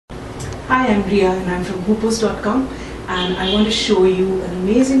Hi, I'm Ria and I'm from Yapaa.com, and I want to show you an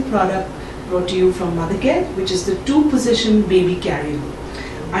amazing product brought to you from Mothercare, which is the 2-position baby carrier.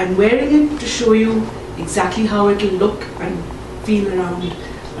 I'm wearing it to show you exactly how it will look and feel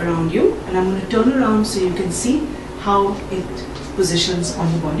around you, and I'm going to turn around so you can see how it positions on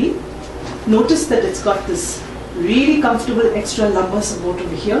the body. Notice that it's got this really comfortable extra lumbar support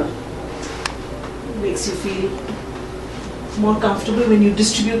over here. It makes you feel more comfortable when you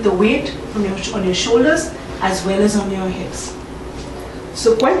distribute the weight on your shoulders as well as on your hips.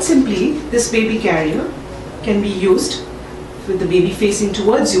 So quite simply, this baby carrier can be used with the baby facing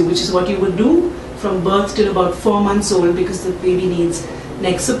towards you, which is what you would do from birth till about 4 months old, because the baby needs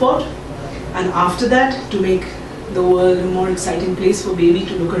neck support. And after that, to make the world a more exciting place for baby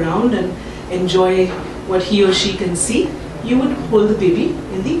to look around and enjoy what he or she can see, you would hold the baby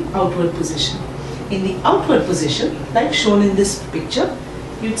in the outward position. In the outward position, like shown in this picture,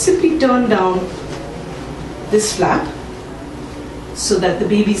 you'd simply turn down this flap so that the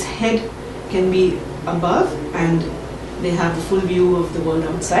baby's head can be above and they have a full view of the world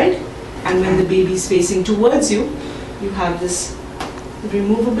outside. And when the baby is facing towards you, you have this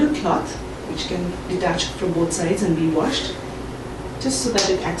removable cloth which can detach from both sides and be washed, just so that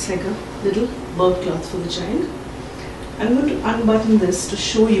it acts like a little birth cloth for the child. I'm going to unbutton this to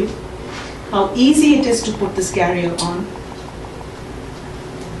show you how easy it is to put this carrier on.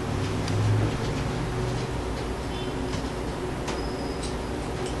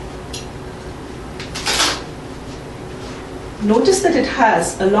 Notice that it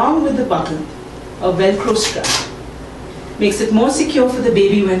has, along with the buckle, a Velcro strap. Makes it more secure for the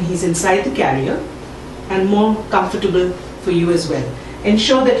baby when he's inside the carrier and more comfortable for you as well.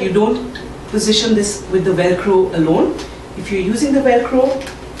 Ensure that you don't position this with the Velcro alone. If you're using the Velcro,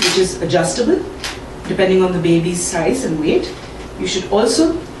 which is adjustable depending on the baby's size and weight, you should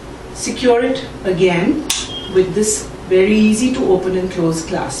also secure it again with this very easy to open and close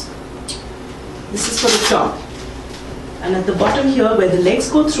clasp. This is for the top, and at the bottom here where the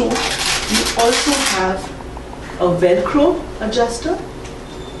legs go through, you also have a Velcro adjuster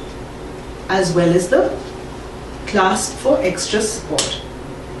as well as the clasp for extra support.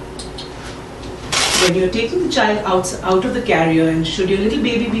 When you're taking the child out of the carrier, and should your little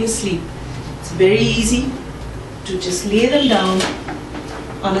baby be asleep, it's very easy to just lay them down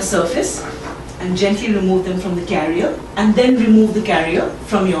on a surface and gently remove them from the carrier, and then remove the carrier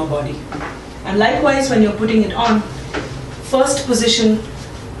from your body. And likewise, when you're putting it on, first position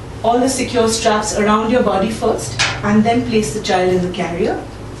all the secure straps around your body first, and then place the child in the carrier.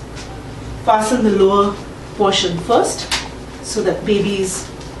 Fasten the lower portion first so that baby is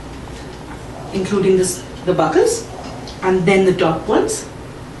including the buckles, and then the top ones,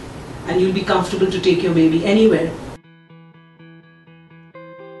 and you'll be comfortable to take your baby anywhere